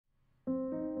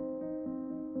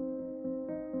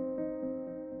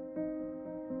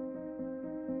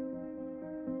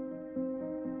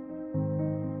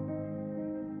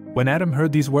When Adam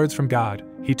heard these words from God,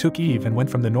 he took Eve and went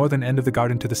from the northern end of the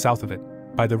garden to the south of it,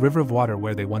 by the river of water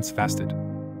where they once fasted.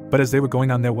 But as they were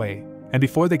going on their way, and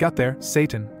before they got there,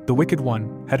 Satan, the wicked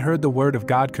one, had heard the word of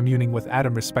God communing with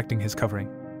Adam respecting his covering.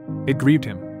 It grieved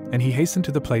him, and he hastened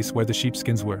to the place where the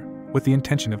sheepskins were, with the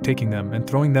intention of taking them and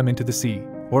throwing them into the sea,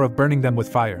 or of burning them with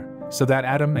fire, so that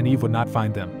Adam and Eve would not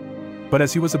find them. But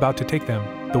as he was about to take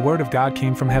them, the word of God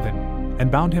came from heaven, and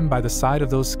bound him by the side of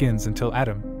those skins until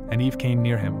Adam and Eve came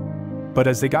near him. But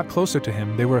as they got closer to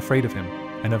him, they were afraid of him,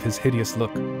 and of his hideous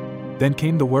look. Then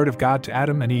came the word of God to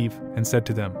Adam and Eve, and said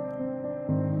to them,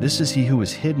 "This is he who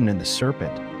was hidden in the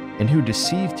serpent, and who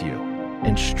deceived you,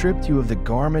 and stripped you of the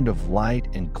garment of light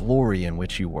and glory in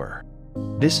which you were.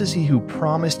 This is he who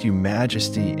promised you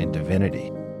majesty and divinity.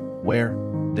 Where,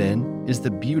 then, is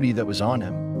the beauty that was on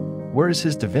him? Where is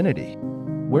his divinity?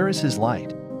 Where is his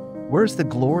light? Where is the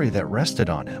glory that rested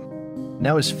on him?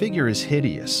 Now his figure is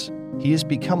hideous. He has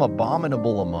become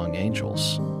abominable among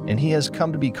angels, and he has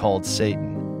come to be called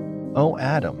Satan. O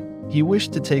Adam, he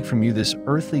wished to take from you this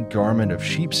earthly garment of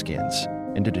sheepskins,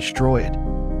 and to destroy it,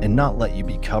 and not let you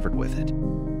be covered with it.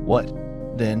 What,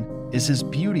 then, is his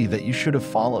beauty that you should have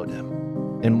followed him?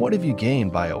 And what have you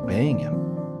gained by obeying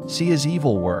him? See his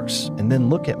evil works, and then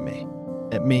look at me,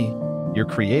 your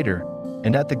Creator,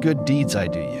 and at the good deeds I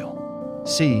do you.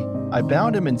 See, I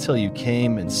bound him until you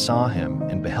came and saw him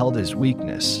and beheld his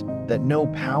weakness, that no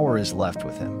power is left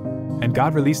with him." And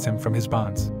God released him from his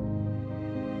bonds.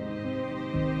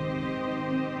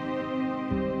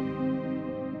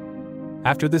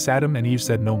 After this, Adam and Eve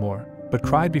said no more, but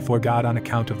cried before God on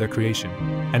account of their creation,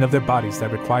 and of their bodies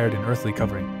that required an earthly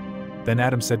covering. Then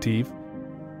Adam said to Eve,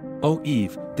 "O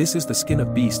Eve, this is the skin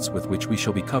of beasts with which we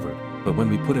shall be covered, but when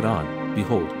we put it on,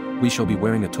 behold, we shall be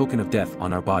wearing a token of death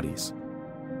on our bodies.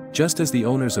 Just as the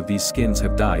owners of these skins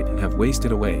have died and have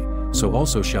wasted away, so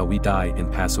also shall we die and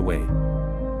pass away."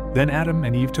 Then Adam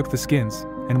and Eve took the skins,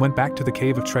 and went back to the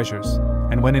cave of treasures,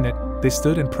 and when in it, they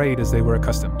stood and prayed as they were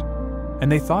accustomed. And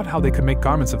they thought how they could make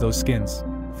garments of those skins,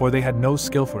 for they had no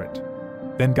skill for it.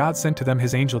 Then God sent to them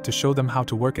his angel to show them how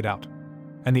to work it out.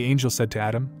 And the angel said to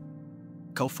Adam,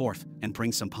 "Go forth and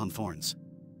bring some palm thorns."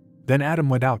 Then Adam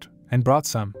went out, and brought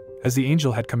some, as the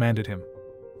angel had commanded him.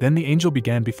 Then the angel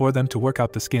began before them to work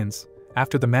out the skins,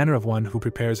 after the manner of one who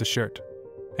prepares a shirt.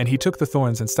 And he took the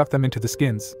thorns and stuck them into the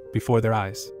skins, before their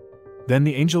eyes. Then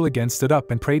the angel again stood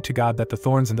up and prayed to God that the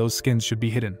thorns in those skins should be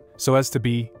hidden, so as to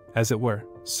be, as it were,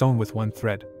 sewn with one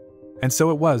thread. And so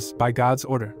it was, by God's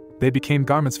order, they became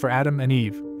garments for Adam and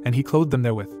Eve, and he clothed them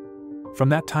therewith. From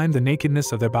that time the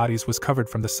nakedness of their bodies was covered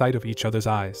from the sight of each other's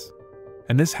eyes.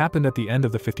 And this happened at the end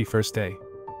of the 51st day.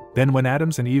 Then when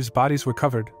Adam's and Eve's bodies were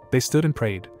covered, they stood and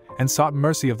prayed, and sought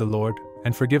mercy of the Lord,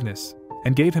 and forgiveness,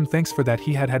 and gave him thanks for that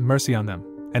he had had mercy on them,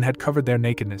 and had covered their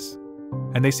nakedness.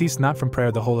 And they ceased not from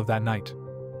prayer the whole of that night.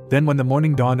 Then when the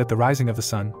morning dawned at the rising of the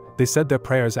sun, they said their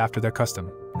prayers after their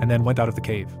custom, and then went out of the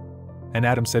cave. And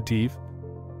Adam said to Eve,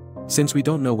 "Since we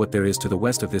don't know what there is to the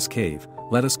west of this cave,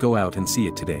 let us go out and see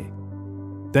it today."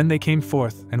 Then they came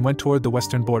forth and went toward the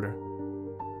western border.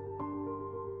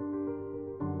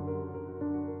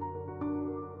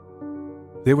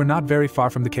 They were not very far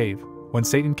from the cave, when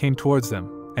Satan came towards them,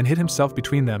 and hid himself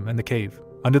between them and the cave,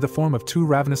 under the form of 2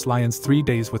 ravenous lions 3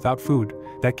 days without food,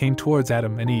 that came towards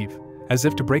Adam and Eve, as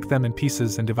if to break them in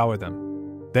pieces and devour them.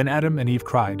 Then Adam and Eve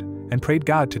cried, and prayed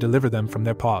God to deliver them from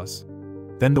their paws.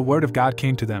 Then the word of God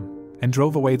came to them, and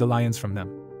drove away the lions from them.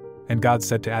 And God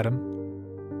said to Adam,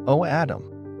 "O Adam,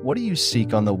 what do you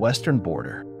seek on the western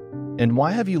border? And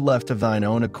why have you left of thine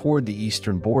own accord the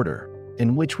eastern border,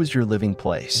 in which was your living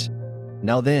place?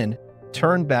 Now then,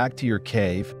 turn back to your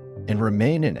cave, and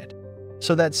remain in it,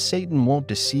 so that Satan won't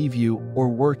deceive you or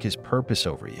work his purpose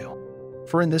over you.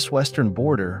 For in this western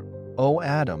border, O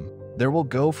Adam, there will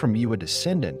go from you a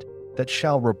descendant that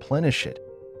shall replenish it,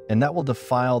 and that will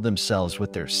defile themselves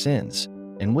with their sins,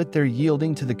 and with their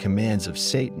yielding to the commands of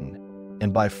Satan,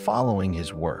 and by following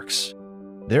his works.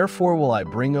 Therefore will I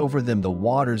bring over them the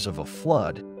waters of a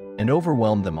flood, and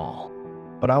overwhelm them all.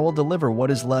 But I will deliver what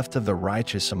is left of the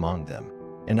righteous among them,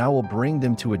 and I will bring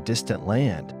them to a distant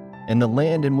land, and the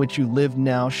land in which you live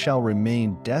now shall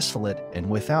remain desolate and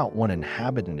without one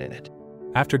inhabitant in it."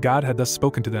 After God had thus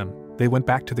spoken to them, they went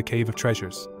back to the cave of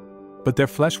treasures. But their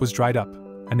flesh was dried up,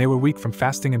 and they were weak from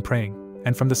fasting and praying,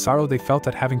 and from the sorrow they felt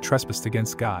at having trespassed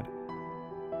against God.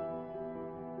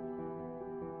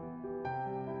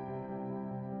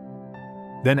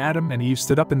 Then Adam and Eve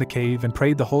stood up in the cave and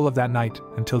prayed the whole of that night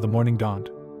until the morning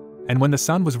dawned. And when the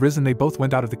sun was risen, they both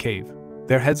went out of the cave.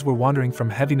 Their heads were wandering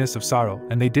from heaviness of sorrow,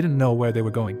 and they didn't know where they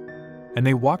were going. And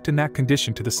they walked in that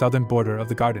condition to the southern border of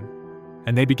the garden.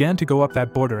 And they began to go up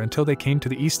that border until they came to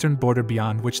the eastern border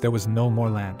beyond which there was no more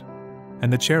land.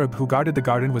 And the cherub who guarded the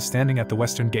garden was standing at the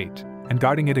western gate, and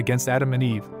guarding it against Adam and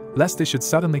Eve, lest they should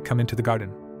suddenly come into the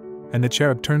garden. And the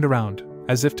cherub turned around,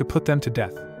 as if to put them to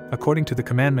death, according to the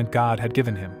commandment God had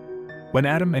given him. When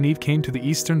Adam and Eve came to the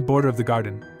eastern border of the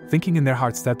garden, thinking in their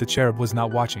hearts that the cherub was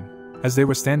not watching, as they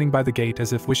were standing by the gate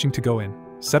as if wishing to go in,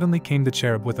 suddenly came the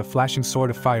cherub with a flashing sword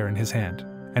of fire in his hand,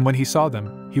 and when he saw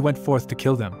them, he went forth to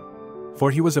kill them.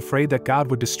 For he was afraid that God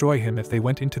would destroy him if they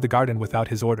went into the garden without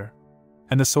his order.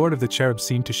 And the sword of the cherub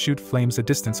seemed to shoot flames a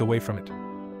distance away from it.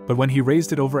 But when he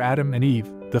raised it over Adam and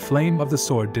Eve, the flame of the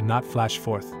sword did not flash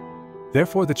forth.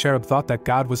 Therefore the cherub thought that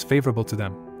God was favorable to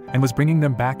them, and was bringing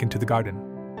them back into the garden.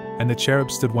 And the cherub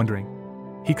stood wondering.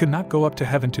 He could not go up to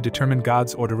heaven to determine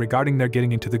God's order regarding their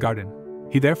getting into the garden.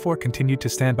 He therefore continued to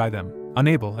stand by them,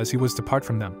 unable as he was to part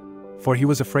from them. For he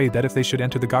was afraid that if they should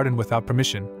enter the garden without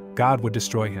permission, God would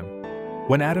destroy him.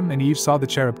 When Adam and Eve saw the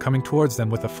cherub coming towards them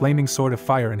with a flaming sword of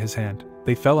fire in his hand,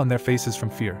 they fell on their faces from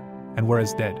fear, and were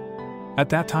as dead. At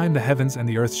that time the heavens and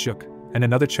the earth shook, and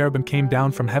another cherubim came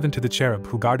down from heaven to the cherub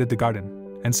who guarded the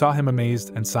garden, and saw him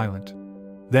amazed and silent.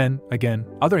 Then, again,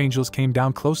 other angels came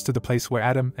down close to the place where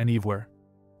Adam and Eve were.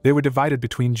 They were divided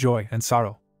between joy and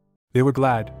sorrow. They were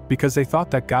glad, because they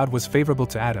thought that God was favorable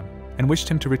to Adam, and wished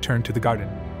him to return to the garden,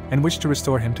 and wished to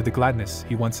restore him to the gladness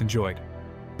he once enjoyed.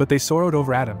 But they sorrowed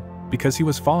over Adam, because he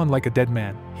was fallen like a dead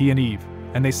man, he and Eve,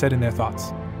 and they said in their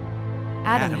thoughts,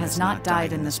 Adam has not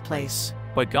died in this place,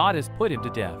 but God has put him to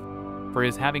death, for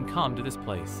his having come to this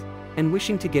place, and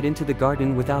wishing to get into the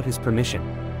garden without his permission.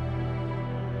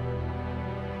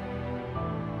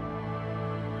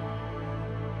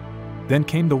 Then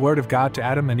came the word of God to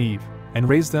Adam and Eve, and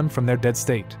raised them from their dead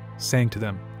state, saying to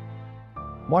them,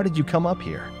 Why did you come up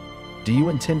here? Do you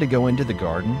intend to go into the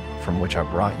garden from which I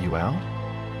brought you out?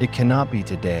 It cannot be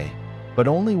today, but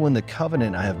only when the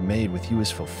covenant I have made with you is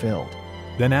fulfilled.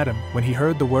 Then Adam, when he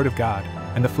heard the word of God,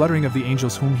 and the fluttering of the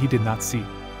angels whom he did not see,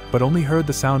 but only heard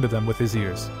the sound of them with his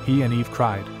ears, he and Eve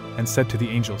cried, and said to the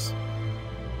angels,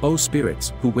 O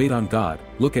spirits, who wait on God,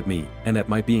 look at me, and at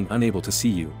my being unable to see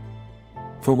you.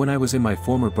 For when I was in my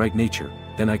former bright nature,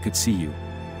 then I could see you.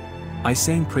 I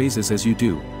sang praises as you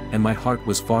do, and my heart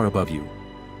was far above you.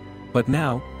 But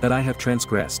now, that I have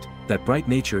transgressed, that bright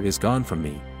nature is gone from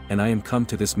me, and I am come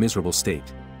to this miserable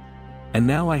state. And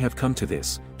now I have come to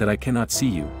this, that I cannot see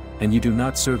you, and you do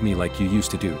not serve me like you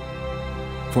used to do.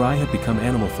 For I have become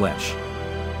animal flesh.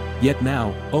 Yet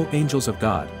now, O angels of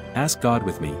God, ask God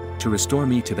with me, to restore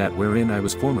me to that wherein I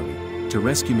was formerly, to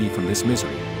rescue me from this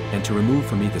misery, and to remove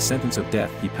from me the sentence of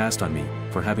death he passed on me,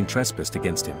 for having trespassed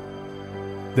against him.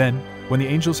 Then, when the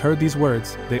angels heard these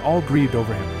words, they all grieved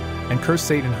over him, and cursed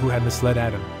Satan who had misled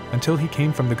Adam, until he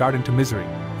came from the garden to misery,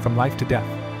 from life to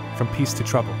death, from peace to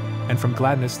trouble, and from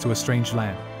gladness to a strange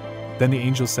land. Then the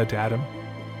angels said to Adam,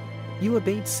 You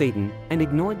obeyed Satan, and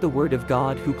ignored the word of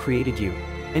God who created you,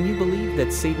 and you believed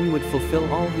that Satan would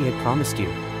fulfill all he had promised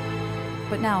you.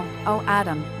 But now, O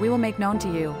Adam, we will make known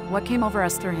to you what came over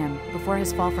us through him before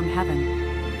his fall from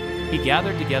heaven. he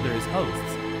gathered together his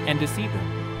hosts, and deceived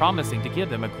them, promising to give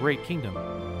them a great kingdom,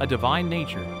 a divine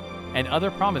nature, and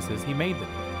other promises he made them.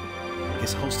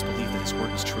 His hosts believed that his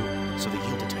word was true, so they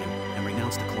yielded to him and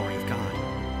renounced the glory of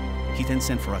God. He then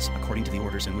sent for us, according to the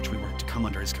orders in which we were, to come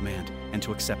under his command and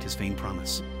to accept his vain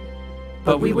promise.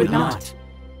 But we would not,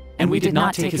 and we did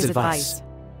not take his advice.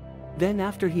 Then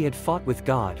after he had fought with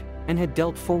God, and had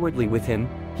dealt forwardly with him,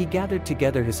 he gathered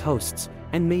together his hosts,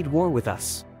 and made war with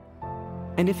us.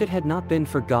 And if it had not been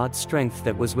for God's strength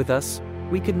that was with us,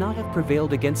 we could not have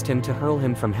prevailed against him to hurl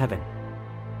him from heaven.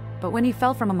 But when he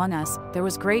fell from among us, there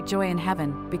was great joy in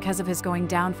heaven because of his going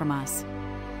down from us.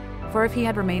 For if he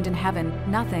had remained in heaven,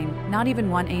 nothing, not even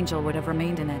one angel, would have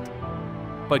remained in it.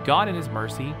 But God in his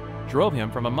mercy drove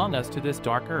him from among us to this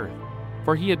dark earth,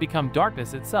 for he had become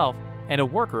darkness itself and a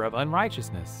worker of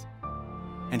unrighteousness.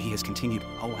 And he has continued,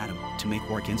 O Adam, to make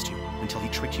war against you, until he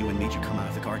tricked you and made you come out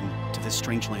of the garden to this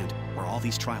strange land, where all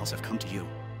these trials have come to you.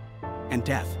 And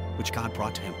death, which God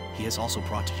brought to him, he has also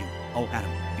brought to you, O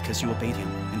Adam, because you obeyed him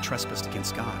and trespassed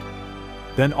against God.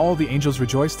 Then all the angels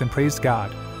rejoiced and praised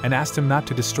God, and asked him not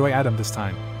to destroy Adam this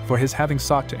time, for his having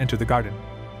sought to enter the garden,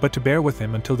 but to bear with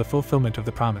him until the fulfillment of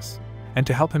the promise, and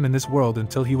to help him in this world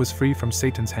until he was free from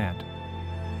Satan's hand.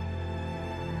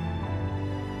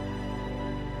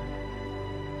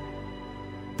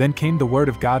 Then came the word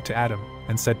of God to Adam,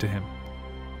 and said to him,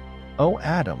 O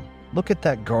Adam, look at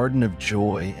that garden of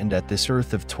joy and at this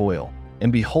earth of toil,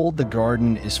 and behold, the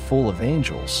garden is full of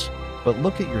angels. But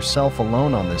look at yourself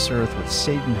alone on this earth with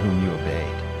Satan whom you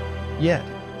obeyed. Yet,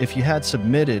 if you had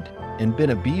submitted and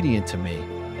been obedient to me,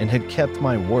 and had kept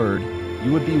my word,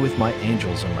 you would be with my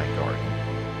angels in my garden.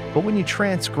 But when you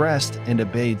transgressed and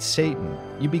obeyed Satan,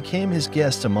 you became his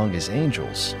guest among his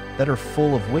angels that are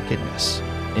full of wickedness,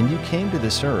 and you came to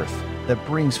this earth that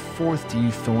brings forth to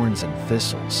you thorns and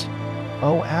thistles.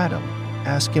 O Adam,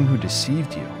 ask him who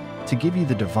deceived you to give you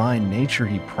the divine nature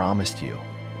he promised you,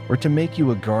 or to make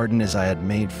you a garden as I had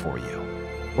made for you,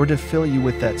 or to fill you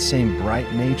with that same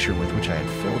bright nature with which I had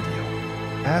filled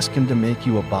you. Ask him to make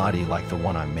you a body like the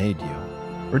one I made you,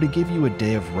 or to give you a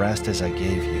day of rest as I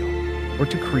gave you, or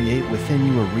to create within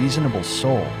you a reasonable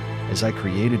soul as I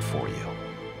created for you,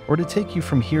 or to take you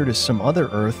from here to some other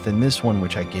earth than this one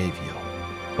which I gave you.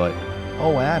 But,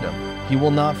 O Adam, he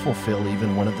will not fulfill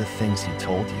even one of the things he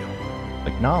told you.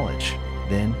 Acknowledge,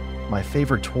 then, my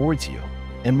favor towards you,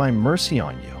 and my mercy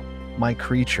on you, my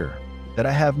creature, that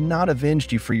I have not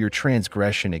avenged you for your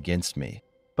transgression against me,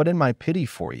 but in my pity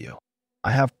for you.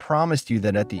 I have promised you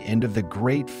that at the end of the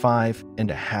great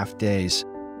 5.5 days,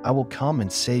 I will come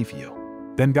and save you.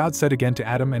 Then God said again to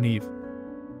Adam and Eve,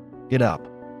 Get up,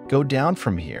 go down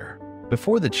from here,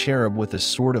 before the cherub with a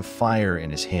sword of fire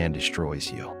in his hand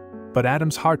destroys you. But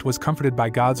Adam's heart was comforted by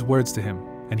God's words to him,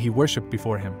 and he worshipped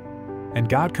before him. And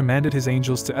God commanded his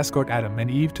angels to escort Adam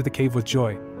and Eve to the cave with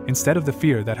joy, instead of the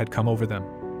fear that had come over them.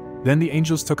 Then the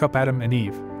angels took up Adam and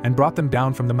Eve, and brought them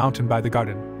down from the mountain by the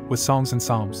garden, with songs and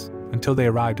psalms, until they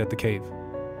arrived at the cave.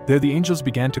 There the angels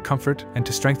began to comfort and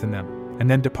to strengthen them, and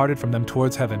then departed from them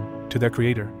towards heaven, to their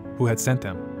Creator, who had sent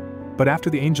them. But after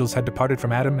the angels had departed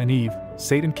from Adam and Eve,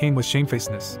 Satan came with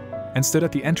shamefacedness, and stood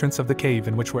at the entrance of the cave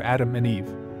in which were Adam and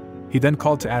Eve. He then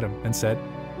called to Adam and said,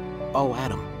 "O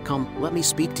Adam, come, let me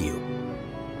speak to you."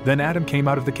 Then Adam came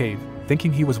out of the cave,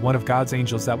 thinking he was one of God's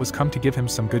angels that was come to give him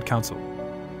some good counsel.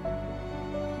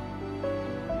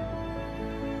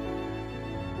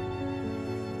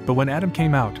 But when Adam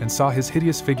came out and saw his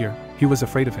hideous figure, he was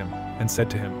afraid of him, and said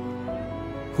to him,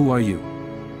 Who are you?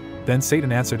 Then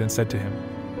Satan answered and said to him,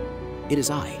 It is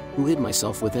I, who hid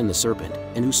myself within the serpent,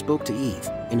 and who spoke to Eve,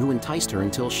 and who enticed her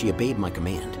until she obeyed my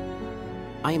command.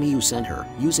 I am he who sent her,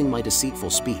 using my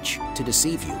deceitful speech, to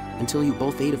deceive you, until you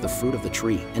both ate of the fruit of the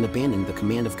tree and abandoned the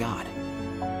command of God.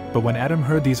 But when Adam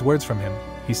heard these words from him,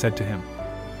 he said to him,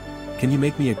 Can you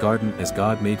make me a garden as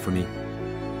God made for me?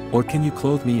 Or can you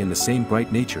clothe me in the same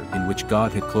bright nature in which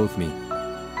God had clothed me?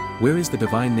 Where is the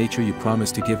divine nature you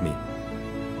promised to give me?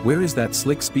 Where is that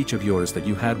slick speech of yours that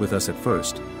you had with us at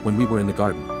first, when we were in the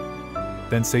garden?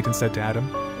 Then Satan said to Adam,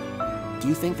 Do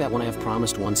you think that when I have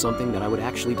promised one something that I would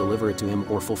actually deliver it to him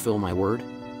or fulfill my word?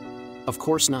 Of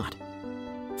course not.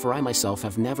 For I myself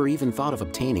have never even thought of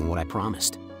obtaining what I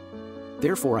promised.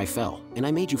 Therefore I fell, and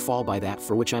I made you fall by that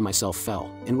for which I myself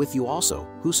fell, and with you also,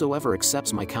 whosoever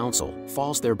accepts my counsel,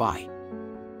 falls thereby.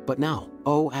 But now,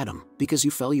 O Adam, because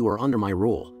you fell you are under my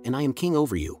rule, and I am king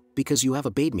over you, because you have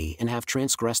obeyed me and have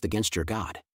transgressed against your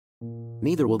God.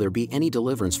 Neither will there be any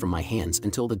deliverance from my hands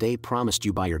until the day promised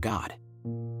you by your God.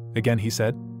 Again he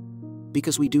said,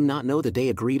 Because we do not know the day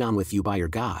agreed on with you by your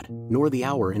God, nor the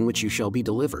hour in which you shall be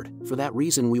delivered, for that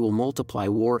reason we will multiply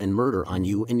war and murder on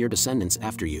you and your descendants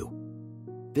after you.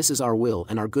 This is our will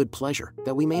and our good pleasure,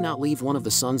 that we may not leave one of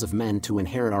the sons of men to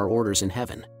inherit our orders in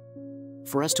heaven.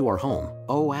 For as to our home,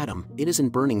 O Adam, it is in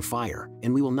burning fire,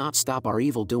 and we will not stop our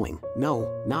evil doing,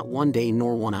 no, not one day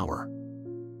nor 1 hour.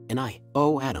 And I,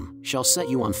 O Adam, shall set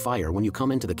you on fire when you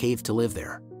come into the cave to live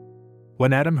there.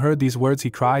 When Adam heard these words he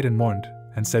cried and mourned,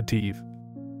 and said to Eve,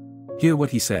 Hear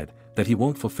what he said, that he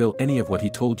won't fulfill any of what he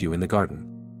told you in the garden.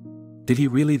 Did he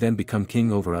really then become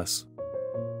king over us?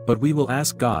 But we will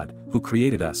ask God, who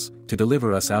created us, to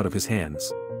deliver us out of his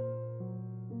hands.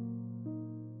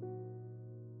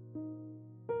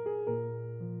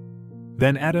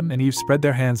 Then Adam and Eve spread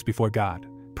their hands before God,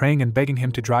 praying and begging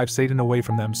him to drive Satan away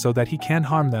from them so that he can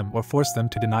harm them or force them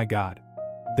to deny God.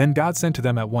 Then God sent to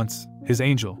them at once his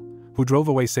angel, who drove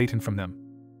away Satan from them.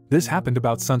 This happened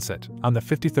about sunset, on the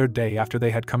 53rd day after they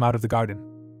had come out of the garden.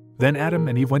 Then Adam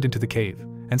and Eve went into the cave,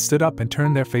 and stood up and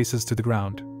turned their faces to the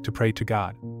ground, to pray to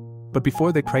God. But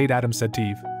before they prayed, Adam said to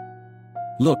Eve,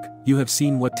 Look, you have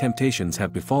seen what temptations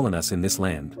have befallen us in this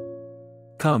land.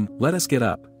 Come, let us get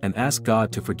up, and ask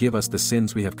God to forgive us the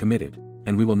sins we have committed,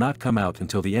 and we will not come out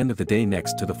until the end of the day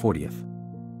next to the 40th.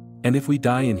 And if we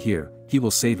die in here, he will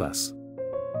save us.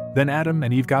 Then Adam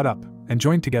and Eve got up, and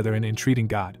joined together in entreating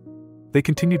God. They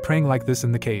continued praying like this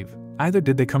in the cave, either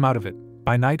did they come out of it,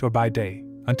 by night or by day,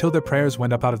 until their prayers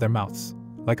went up out of their mouths,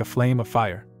 like a flame of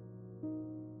fire.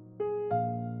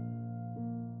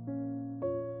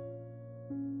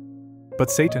 But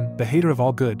Satan, the hater of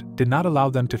all good, did not allow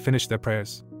them to finish their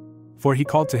prayers. For he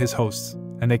called to his hosts,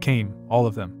 and they came, all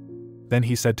of them. Then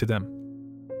he said to them,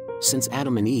 since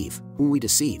Adam and Eve, whom we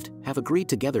deceived, have agreed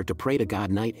together to pray to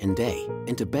God night and day,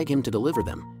 and to beg him to deliver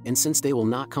them, and since they will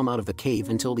not come out of the cave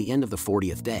until the end of the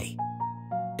 40th day,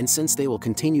 and since they will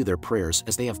continue their prayers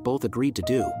as they have both agreed to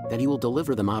do, that he will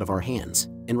deliver them out of our hands,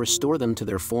 and restore them to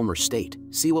their former state,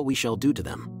 see what we shall do to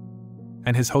them.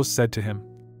 And his host said to him,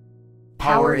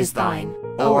 Power is thine,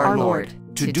 O our Lord,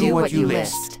 to do what you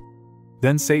list.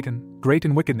 Then Satan, great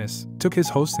in wickedness, took his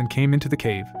hosts and came into the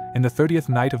cave, in the 30th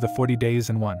night of the 40 days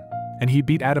and 1. And he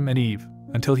beat Adam and Eve,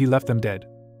 until he left them dead.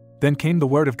 Then came the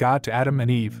word of God to Adam and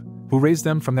Eve, who raised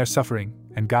them from their suffering,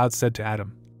 and God said to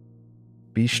Adam,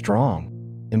 Be strong,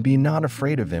 and be not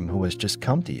afraid of him who has just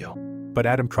come to you. But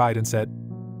Adam cried and said,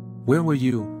 Where were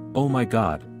you, O my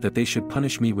God, that they should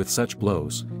punish me with such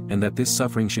blows, and that this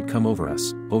suffering should come over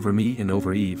us, over me and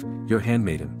over Eve, your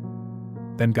handmaiden?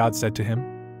 Then God said to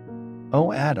him,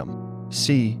 O Adam,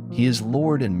 see, he is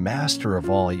Lord and master of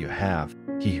all you have,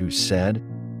 he who said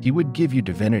he would give you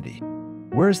divinity.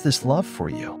 Where is this love for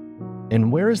you?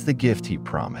 And where is the gift he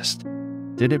promised?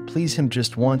 Did it please him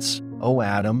just once, O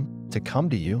Adam, to come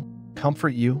to you,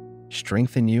 comfort you,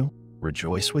 strengthen you,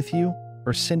 rejoice with you,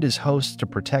 or send his hosts to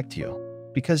protect you,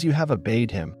 because you have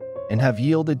obeyed him, and have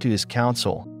yielded to his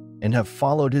counsel, and have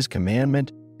followed his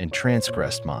commandment, and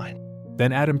transgressed mine?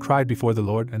 Then Adam cried before the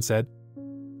Lord and said,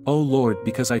 O Lord,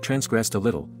 because I transgressed a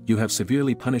little, you have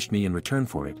severely punished me in return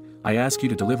for it. I ask you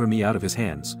to deliver me out of his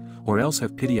hands, or else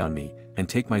have pity on me, and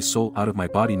take my soul out of my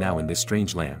body now in this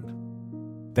strange land.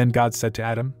 Then God said to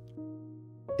Adam,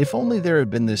 If only there had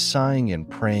been this sighing and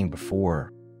praying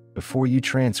before you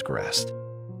transgressed,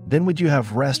 then would you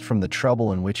have rest from the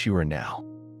trouble in which you are now.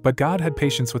 But God had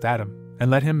patience with Adam,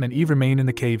 and let him and Eve remain in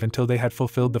the cave until they had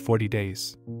fulfilled the 40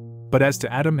 days. But as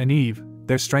to Adam and Eve,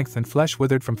 their strength and flesh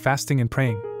withered from fasting and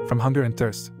praying, from hunger and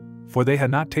thirst, for they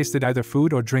had not tasted either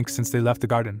food or drink since they left the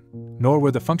garden, nor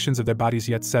were the functions of their bodies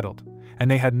yet settled, and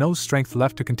they had no strength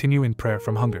left to continue in prayer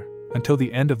from hunger, until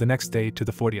the end of the next day to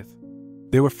the 40th.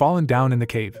 They were fallen down in the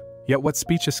cave, yet what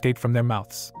speech escaped from their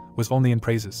mouths was only in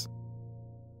praises.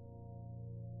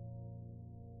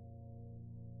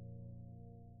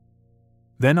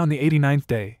 Then on the 89th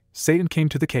day, Satan came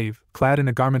to the cave, clad in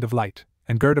a garment of light,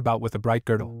 and girt about with a bright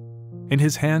girdle. In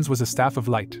his hands was a staff of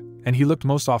light, and he looked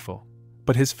most awful,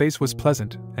 but his face was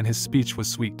pleasant, and his speech was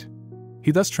sweet.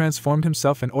 He thus transformed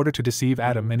himself in order to deceive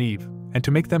Adam and Eve, and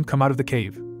to make them come out of the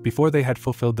cave, before they had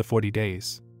fulfilled the 40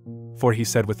 days. For he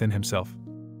said within himself,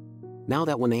 Now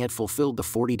that when they had fulfilled the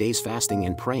 40 days fasting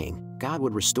and praying, God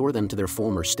would restore them to their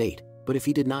former state, but if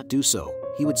he did not do so,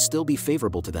 he would still be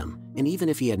favorable to them, and even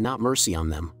if he had not mercy on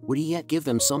them, would he yet give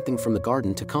them something from the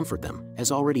garden to comfort them,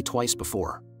 as already twice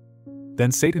before.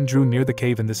 Then Satan drew near the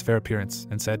cave in this fair appearance,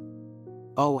 and said,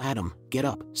 O Adam, get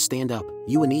up, stand up,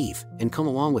 you and Eve, and come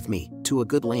along with me, to a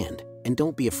good land, and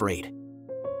don't be afraid.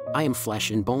 I am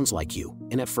flesh and bones like you,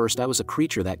 and at first I was a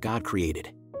creature that God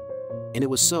created. And it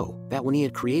was so, that when he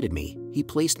had created me, he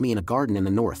placed me in a garden in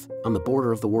the north, on the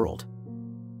border of the world.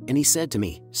 And he said to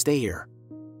me, Stay here.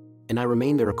 And I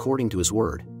remained there according to his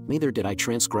word, neither did I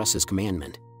transgress his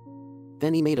commandment.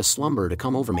 Then he made a slumber to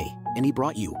come over me, and he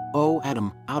brought you, O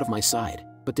Adam, out of my side,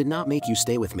 but did not make you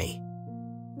stay with me.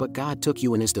 But God took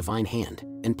you in his divine hand,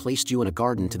 and placed you in a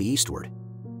garden to the eastward.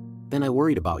 Then I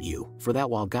worried about you, for that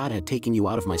while God had taken you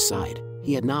out of my side,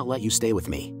 he had not let you stay with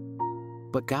me.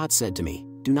 But God said to me,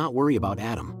 Do not worry about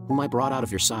Adam, whom I brought out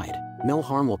of your side, no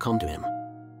harm will come to him.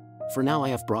 For now I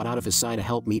have brought out of his side a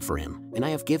helpmeet for him, and I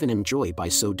have given him joy by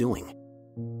so doing.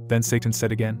 Then Satan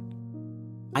said again,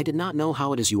 I did not know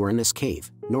how it is you are in this cave,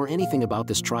 nor anything about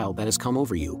this trial that has come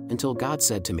over you, until God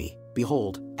said to me,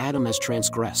 Behold, Adam has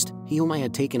transgressed, he whom I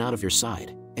had taken out of your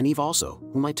side, and Eve also,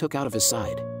 whom I took out of his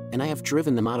side, and I have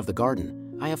driven them out of the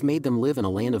garden. I have made them live in a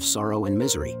land of sorrow and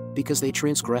misery, because they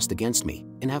transgressed against me,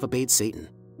 and have obeyed Satan.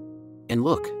 And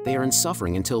look, they are in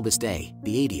suffering until this day,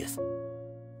 the 80th.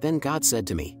 Then God said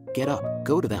to me, Get up,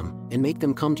 go to them, and make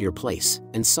them come to your place,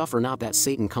 and suffer not that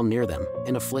Satan come near them,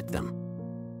 and afflict them.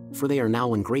 For they are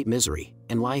now in great misery,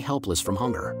 and lie helpless from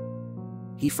hunger.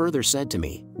 He further said to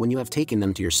me, When you have taken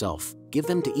them to yourself, give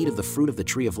them to eat of the fruit of the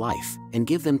tree of life, and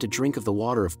give them to drink of the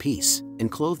water of peace,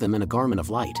 and clothe them in a garment of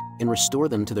light, and restore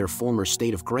them to their former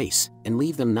state of grace, and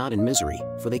leave them not in misery,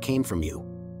 for they came from you.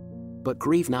 But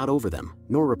grieve not over them,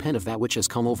 nor repent of that which has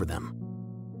come over them.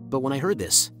 But when I heard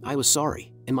this, I was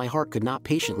sorry, and my heart could not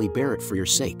patiently bear it for your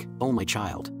sake, O my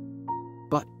child.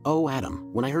 But, O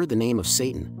Adam, when I heard the name of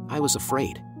Satan, I was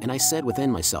afraid, and I said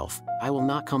within myself, I will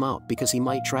not come out because he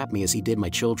might trap me as he did my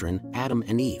children, Adam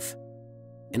and Eve.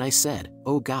 And I said,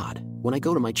 O God, when I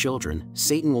go to my children,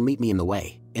 Satan will meet me in the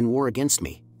way, and war against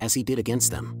me, as he did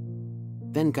against them.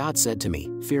 Then God said to me,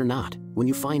 "Fear not, when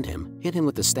you find him, hit him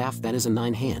with the staff that is in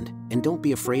thine hand, and don't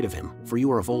be afraid of him, for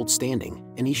you are of old standing,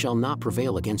 and he shall not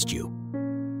prevail against you."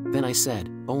 Then I said,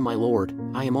 "O my Lord,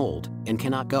 I am old, and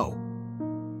cannot go.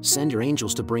 Send your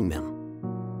angels to bring them."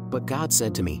 But God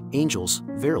said to me, "Angels,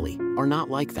 verily, are not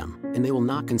like them, and they will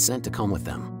not consent to come with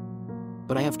them.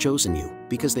 But I have chosen you,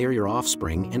 because they are your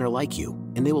offspring and are like you,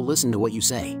 and they will listen to what you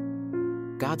say."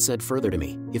 God said further to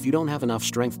me, "If you don't have enough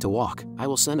strength to walk, I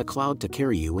will send a cloud to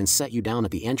carry you and set you down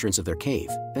at the entrance of their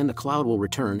cave, then the cloud will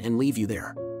return and leave you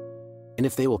there. And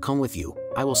if they will come with you,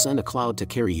 I will send a cloud to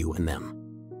carry you and them."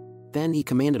 Then he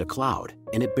commanded a cloud,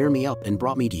 and it bare me up and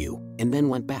brought me to you, and then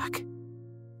went back.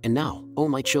 And now, O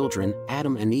my children,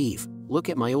 Adam and Eve, look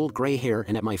at my old gray hair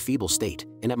and at my feeble state,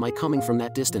 and at my coming from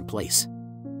that distant place.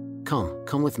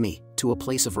 Come with me, to a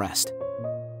place of rest.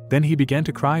 Then he began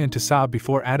to cry and to sob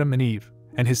before Adam and Eve,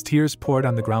 and his tears poured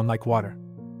on the ground like water.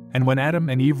 And when Adam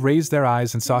and Eve raised their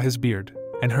eyes and saw his beard,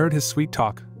 and heard his sweet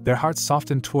talk, their hearts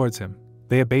softened towards him.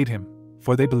 They obeyed him,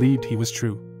 for they believed he was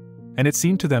true. And it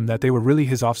seemed to them that they were really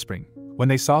his offspring, when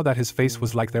they saw that his face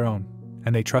was like their own,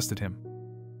 and they trusted him.